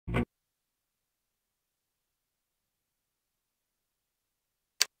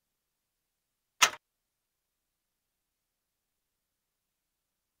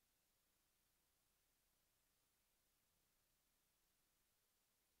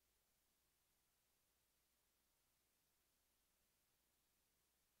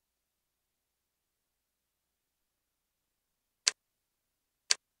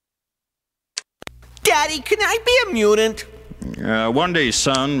Daddy, can I be a mutant? One day,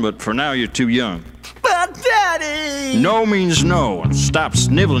 son, but for now you're too young. But Daddy! No means no, and stop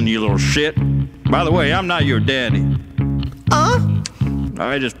sniveling, you little shit. By the way, I'm not your daddy.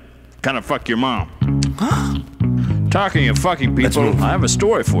 I just kind of fuck your mom. Talking of fucking people, I have a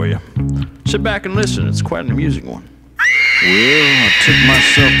story for you. Sit back and listen, it's quite an amusing one. Well, I took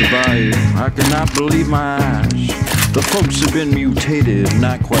myself to Bayou. I could not believe my eyes. The folks had been mutated,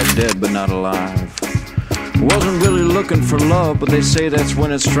 not quite dead, but not alive. Wasn't really looking for love, but they say that's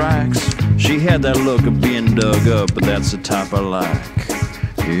when it strikes. She had that look of being dug up, but that's the type I like.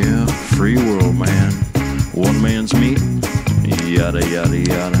 Yeah, free world, man. One man's meat, yada, yada,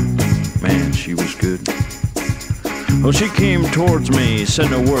 yada. Man, she was good. Well, she came towards me,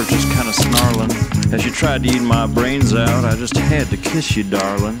 said no words, just kind of snarling. As she tried to eat my brains out, I just had to kiss you,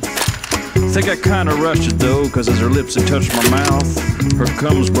 darling. Think I kind of rushed it, though, cause as her lips had touched my mouth, her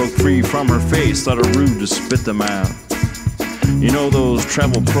gums broke free from her face, thought it rude to spit them out. You know those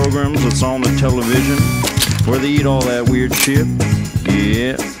travel programs that's on the television, where they eat all that weird shit?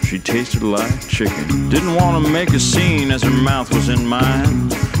 Yeah, she tasted like chicken. Didn't want to make a scene as her mouth was in mine,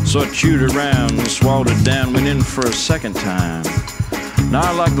 so I chewed it around and swallowed it down, went in for a second time. Now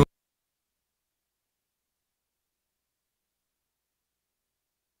I like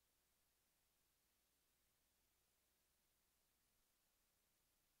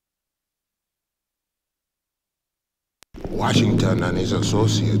Washington and his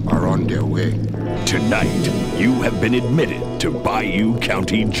associates are on their way. Tonight, you have been admitted to Bayou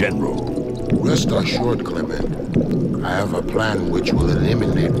County General. Rest assured, Clement, I have a plan which will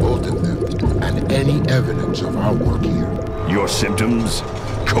eliminate both of them and any evidence of our work here. Your symptoms?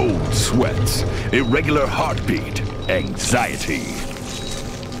 Cold sweats, irregular heartbeat, anxiety.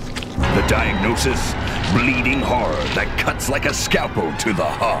 The diagnosis? Bleeding horror that cuts like a scalpel to the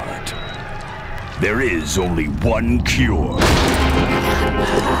heart. There is only one cure. A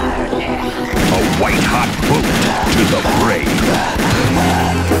white-hot boot to the brain.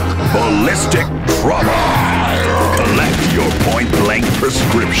 Ballistic trauma. Collect your point-blank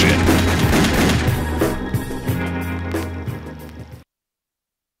prescription.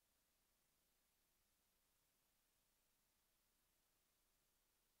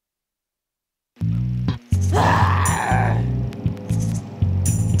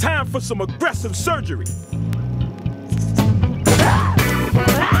 Time for some aggressive surgery.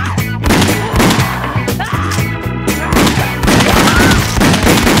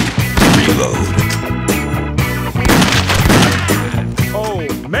 Reload. Oh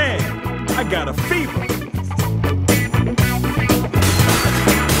man, I got a fever.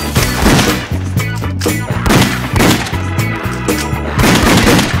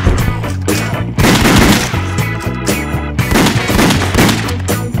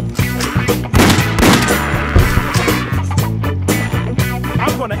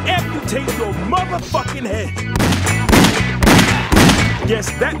 Motherfucking head. Guess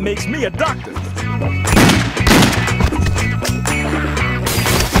that makes me a doctor.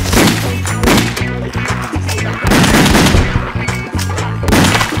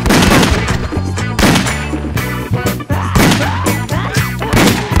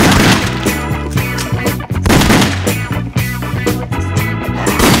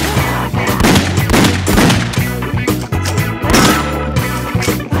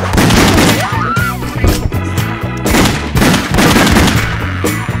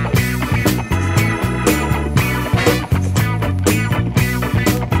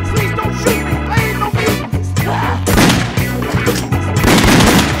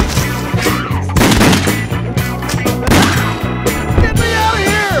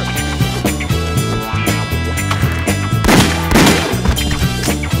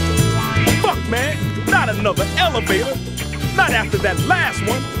 Another elevator. Not after that last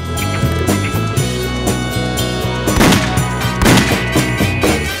one.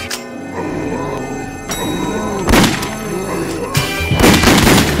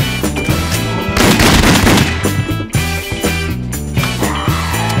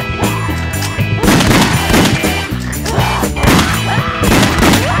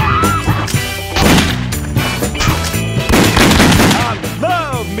 I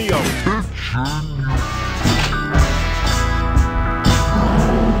love me a bitch.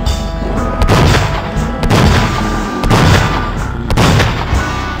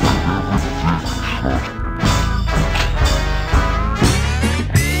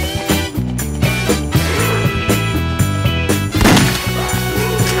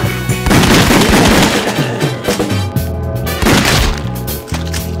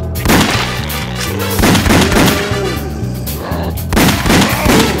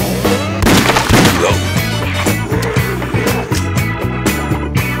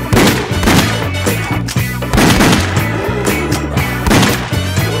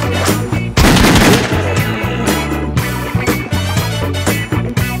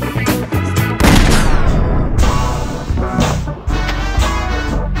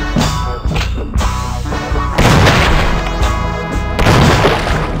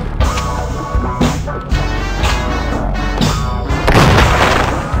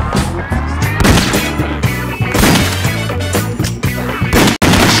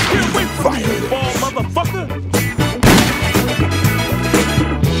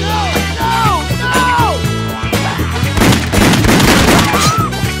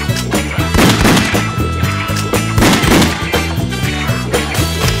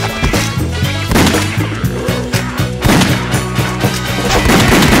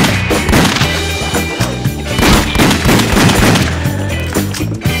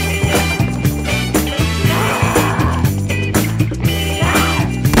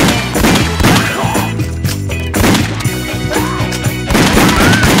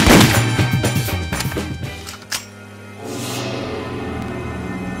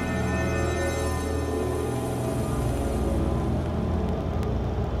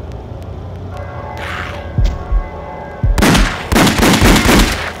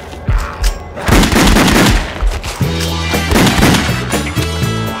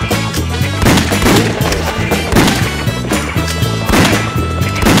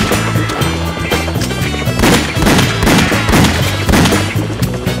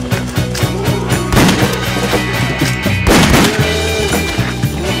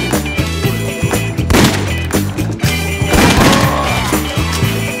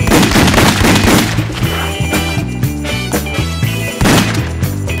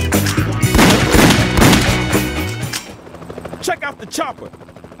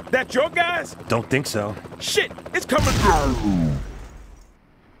 that your guys? Don't think so. Shit, it's coming through.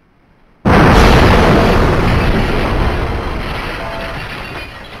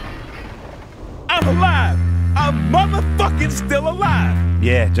 I'm alive. I'm motherfucking still alive.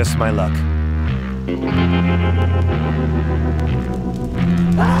 Yeah, just my luck.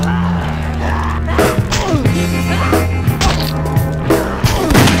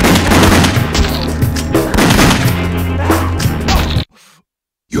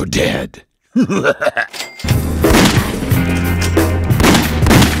 You're dead.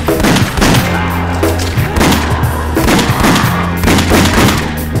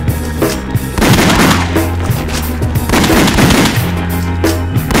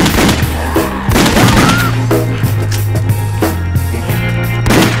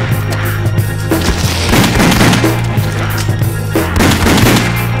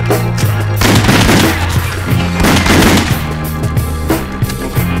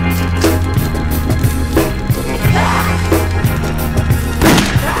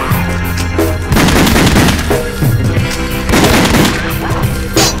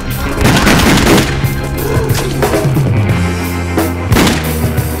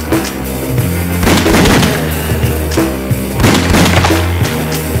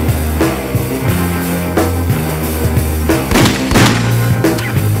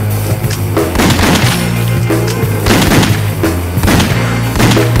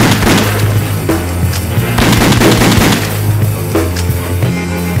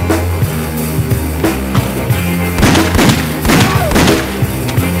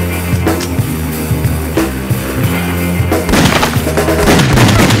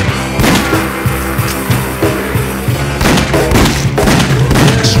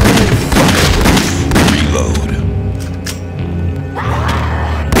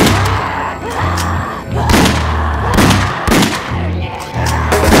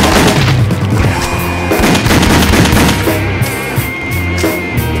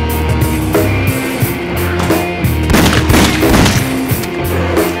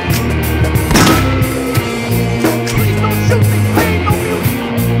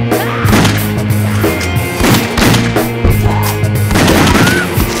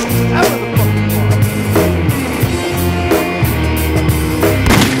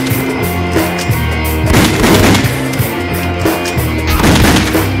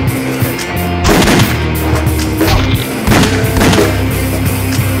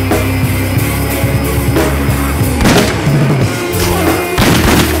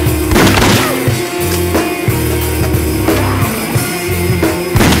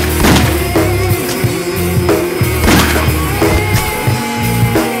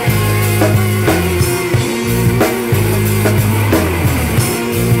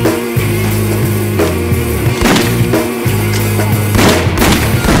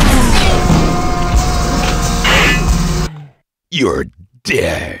 You're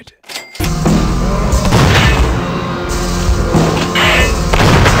dead.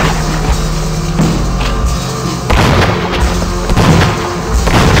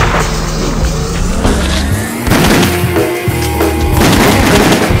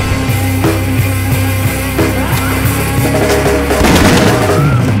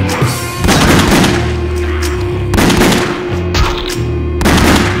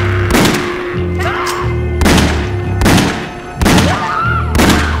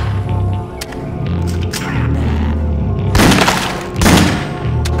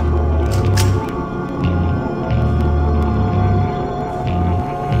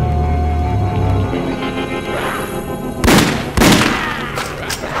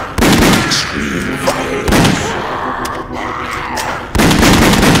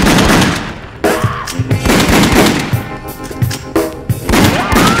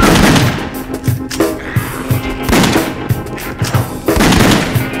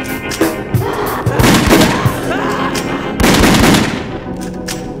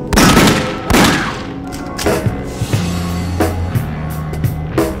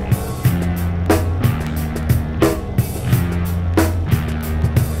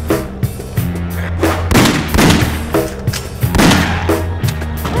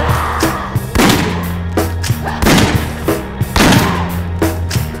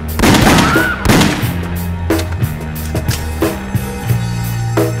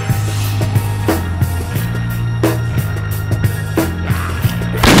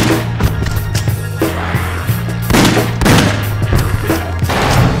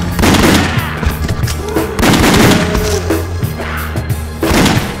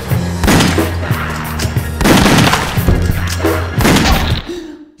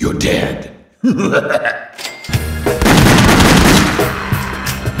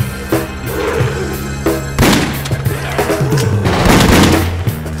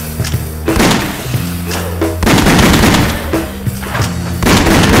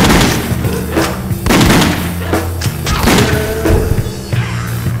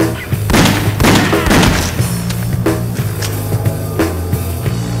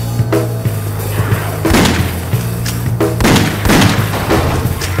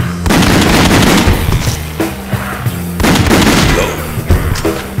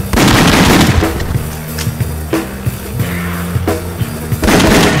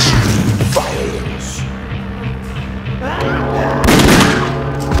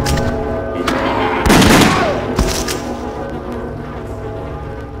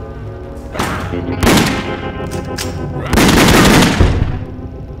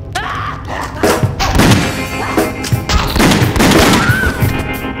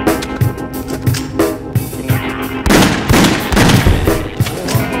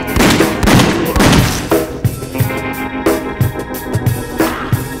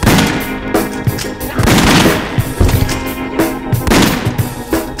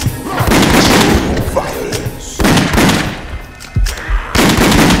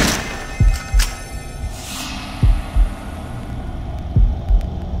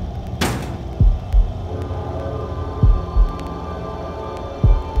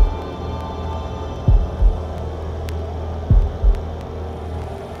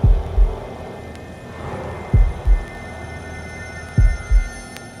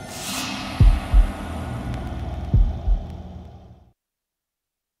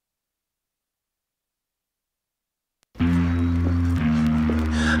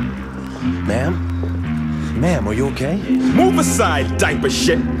 Ma'am? Ma'am, are you okay? Move aside, diaper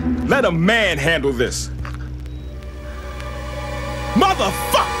shit. Let a man handle this.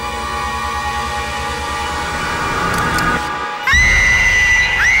 Motherfucker!